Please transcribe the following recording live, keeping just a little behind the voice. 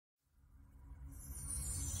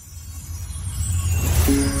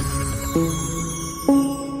What's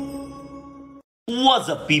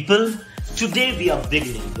up, people? Today we are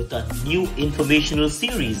beginning with a new informational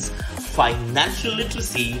series, Financial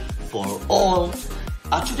Literacy for All.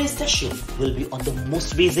 Our today's session will be on the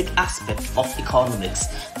most basic aspect of economics,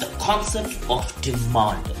 the concept of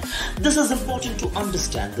demand. This is important to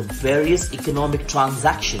understand the various economic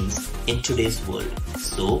transactions in today's world.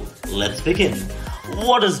 So let's begin.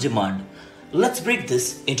 What is demand? Let's break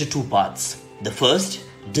this into two parts. The first,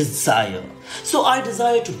 desire. So I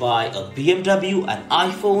desire to buy a BMW, an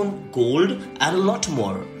iPhone, gold, and a lot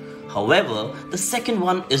more. However, the second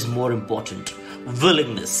one is more important.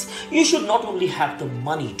 Willingness. You should not only have the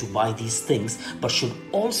money to buy these things, but should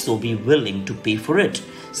also be willing to pay for it.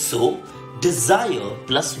 So, desire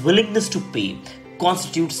plus willingness to pay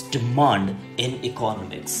constitutes demand in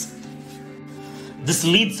economics. This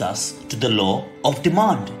leads us to the law of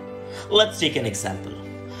demand. Let's take an example.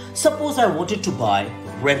 Suppose I wanted to buy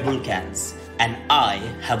Red Bull cans and I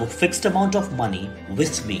have a fixed amount of money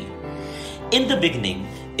with me. In the beginning,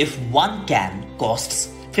 if one can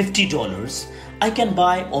costs $50, I can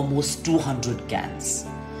buy almost 200 cans.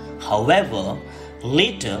 However,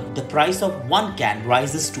 later the price of one can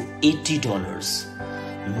rises to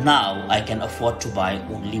 $80. Now I can afford to buy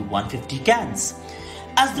only 150 cans.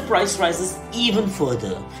 As the price rises even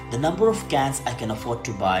further, the number of cans I can afford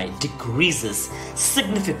to buy decreases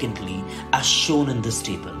significantly as shown in this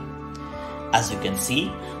table. As you can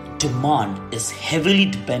see, demand is heavily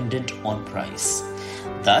dependent on price.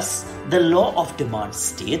 Thus, the law of demand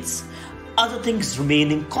states, other things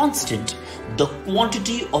remaining constant, the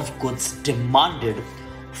quantity of goods demanded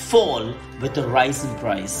fall with a rise in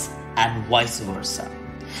price and vice versa.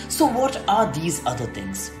 So what are these other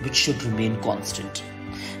things which should remain constant?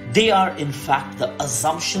 They are in fact the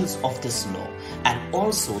assumptions of this law and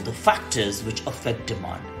also the factors which affect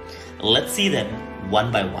demand. Let's see them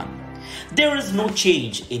one by one. There is no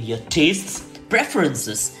change in your tastes,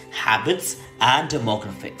 preferences, habits, and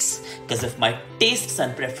demographics. Because if my tastes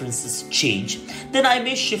and preferences change, then I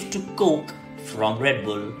may shift to Coke from Red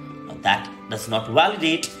Bull. That does not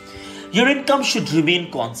validate. Your income should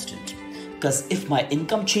remain constant. Because if my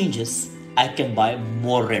income changes, I can buy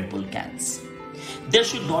more Red Bull cans. There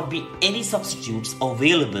should not be any substitutes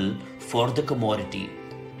available for the commodity.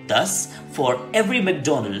 Thus, for every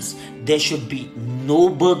McDonald's, there should be no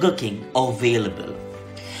Burger King available.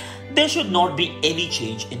 There should not be any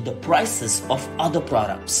change in the prices of other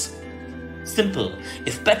products. Simple.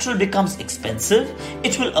 If petrol becomes expensive,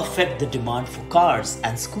 it will affect the demand for cars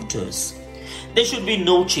and scooters. There should be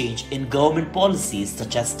no change in government policies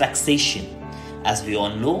such as taxation. As we all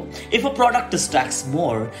know, if a product is taxed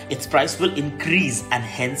more, its price will increase and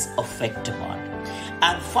hence affect demand.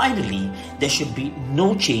 And finally, there should be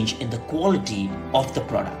no change in the quality of the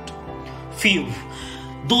product. Phew,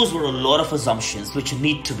 those were a lot of assumptions which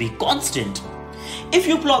need to be constant. If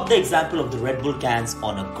you plot the example of the Red Bull cans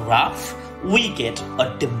on a graph, we get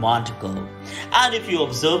a demand curve. And if you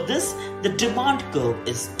observe this, the demand curve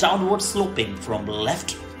is downward sloping from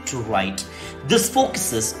left to right. This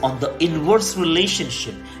focuses on the inverse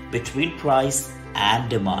relationship between price and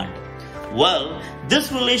demand. Well,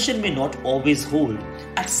 this relation may not always hold,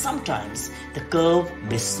 and sometimes the curve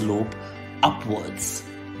may slope upwards.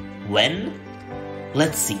 When?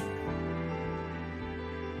 Let's see.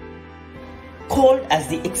 Called as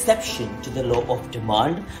the exception to the law of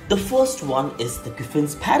demand, the first one is the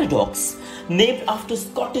Griffin's paradox. Named after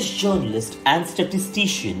Scottish journalist and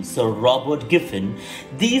statistician Sir Robert Giffin,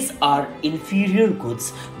 these are inferior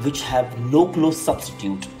goods which have no close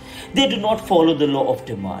substitute. They do not follow the law of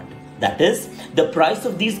demand. That is, the price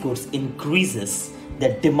of these goods increases,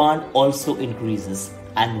 the demand also increases,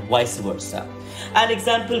 and vice versa. An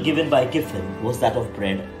example given by Giffin was that of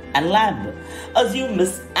bread and lamb. Assume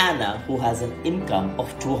Miss Anna, who has an income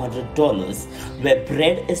of $200, where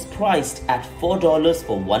bread is priced at $4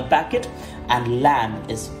 for one packet and lamb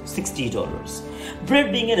is $60.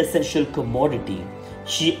 Bread being an essential commodity,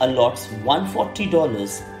 she allots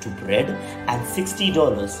 $140 to bread and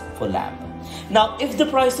 $60 for lamb. Now, if the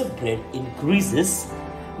price of bread increases,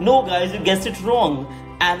 no guys, you guessed it wrong.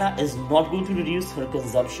 Anna is not going to reduce her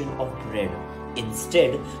consumption of bread.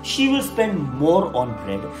 Instead, she will spend more on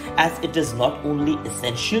bread as it is not only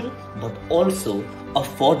essential but also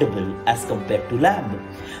affordable as compared to lamb.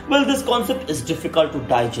 Well, this concept is difficult to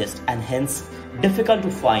digest and hence difficult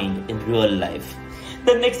to find in real life.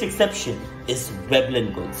 The next exception is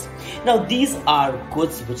Veblen goods. Now these are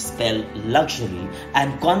goods which spell luxury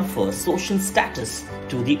and confer social status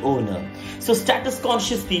to the owner. So status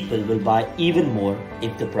conscious people will buy even more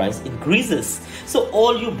if the price increases. So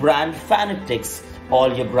all you brand fanatics,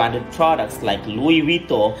 all your branded products like Louis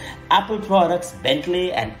Vuitton, Apple products,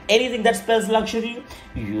 Bentley and anything that spells luxury,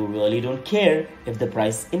 you really don't care if the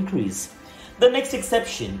price increase. The next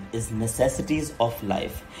exception is necessities of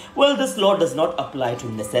life. Well, this law does not apply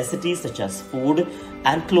to necessities such as food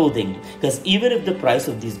and clothing, because even if the price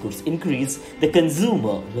of these goods increase, the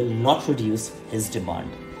consumer will not reduce his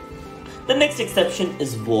demand. The next exception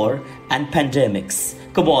is war and pandemics.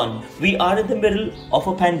 Come on, we are in the middle of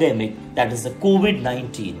a pandemic, that is the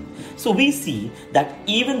COVID-19. So we see that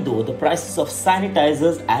even though the prices of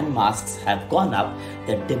sanitizers and masks have gone up,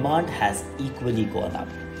 the demand has equally gone up.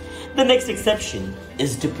 The next exception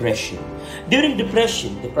is depression. During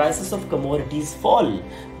depression, the prices of commodities fall,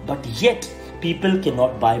 but yet people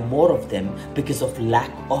cannot buy more of them because of lack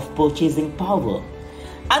of purchasing power.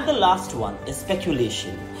 And the last one is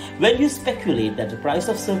speculation. When you speculate that the price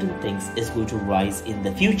of certain things is going to rise in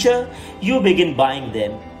the future, you begin buying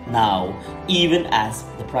them now, even as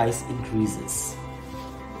the price increases.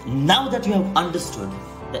 Now that you have understood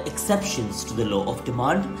the exceptions to the law of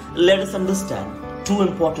demand, let us understand two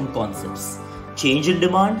important concepts: change in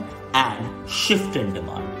demand and shift in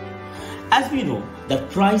demand. As we know that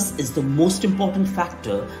price is the most important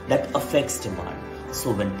factor that affects demand.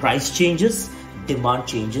 So when price changes, demand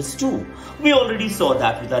changes too. We already saw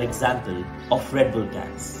that with our example of Red Bull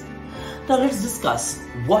cans. Now let's discuss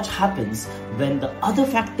what happens when the other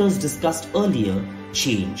factors discussed earlier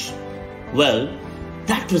change. Well,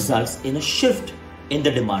 that results in a shift in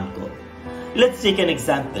the demand curve. Let's take an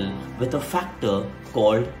example with a factor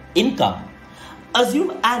called income.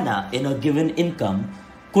 Assume Anna in a given income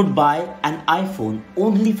could buy an iPhone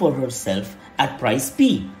only for herself at price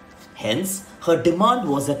P. Hence, her demand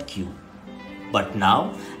was at Q. But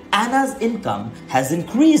now, Anna's income has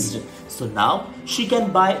increased. So now she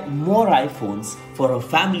can buy more iPhones for her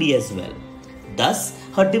family as well. Thus,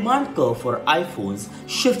 her demand curve for iPhones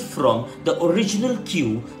shifts from the original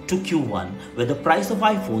Q to Q1, where the price of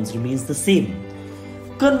iPhones remains the same.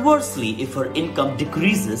 Conversely, if her income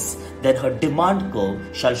decreases, then her demand curve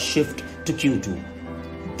shall shift to Q2.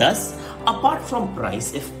 Thus, apart from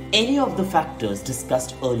price, if any of the factors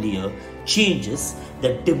discussed earlier changes,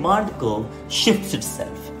 the demand curve shifts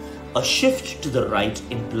itself. A shift to the right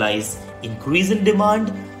implies increase in demand,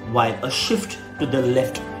 while a shift to the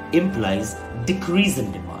left implies decrease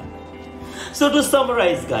in demand. So to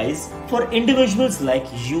summarize guys, for individuals like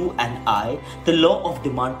you and I, the law of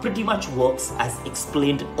demand pretty much works as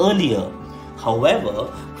explained earlier.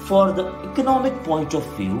 However, for the economic point of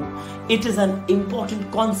view, it is an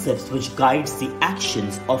important concept which guides the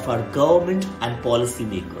actions of our government and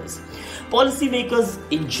policymakers. Policymakers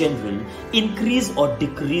in general increase or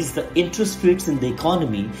decrease the interest rates in the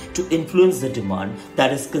economy to influence the demand,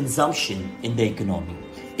 that is consumption in the economy.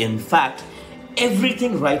 In fact,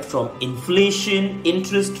 everything right from inflation,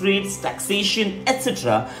 interest rates, taxation,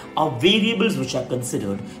 etc. are variables which are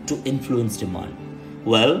considered to influence demand.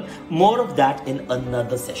 Well, more of that in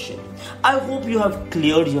another session. I hope you have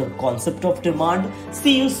cleared your concept of demand.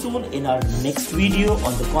 See you soon in our next video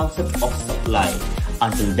on the concept of supply.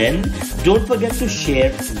 Until then, don't forget to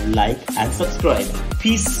share, like and subscribe.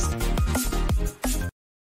 Peace.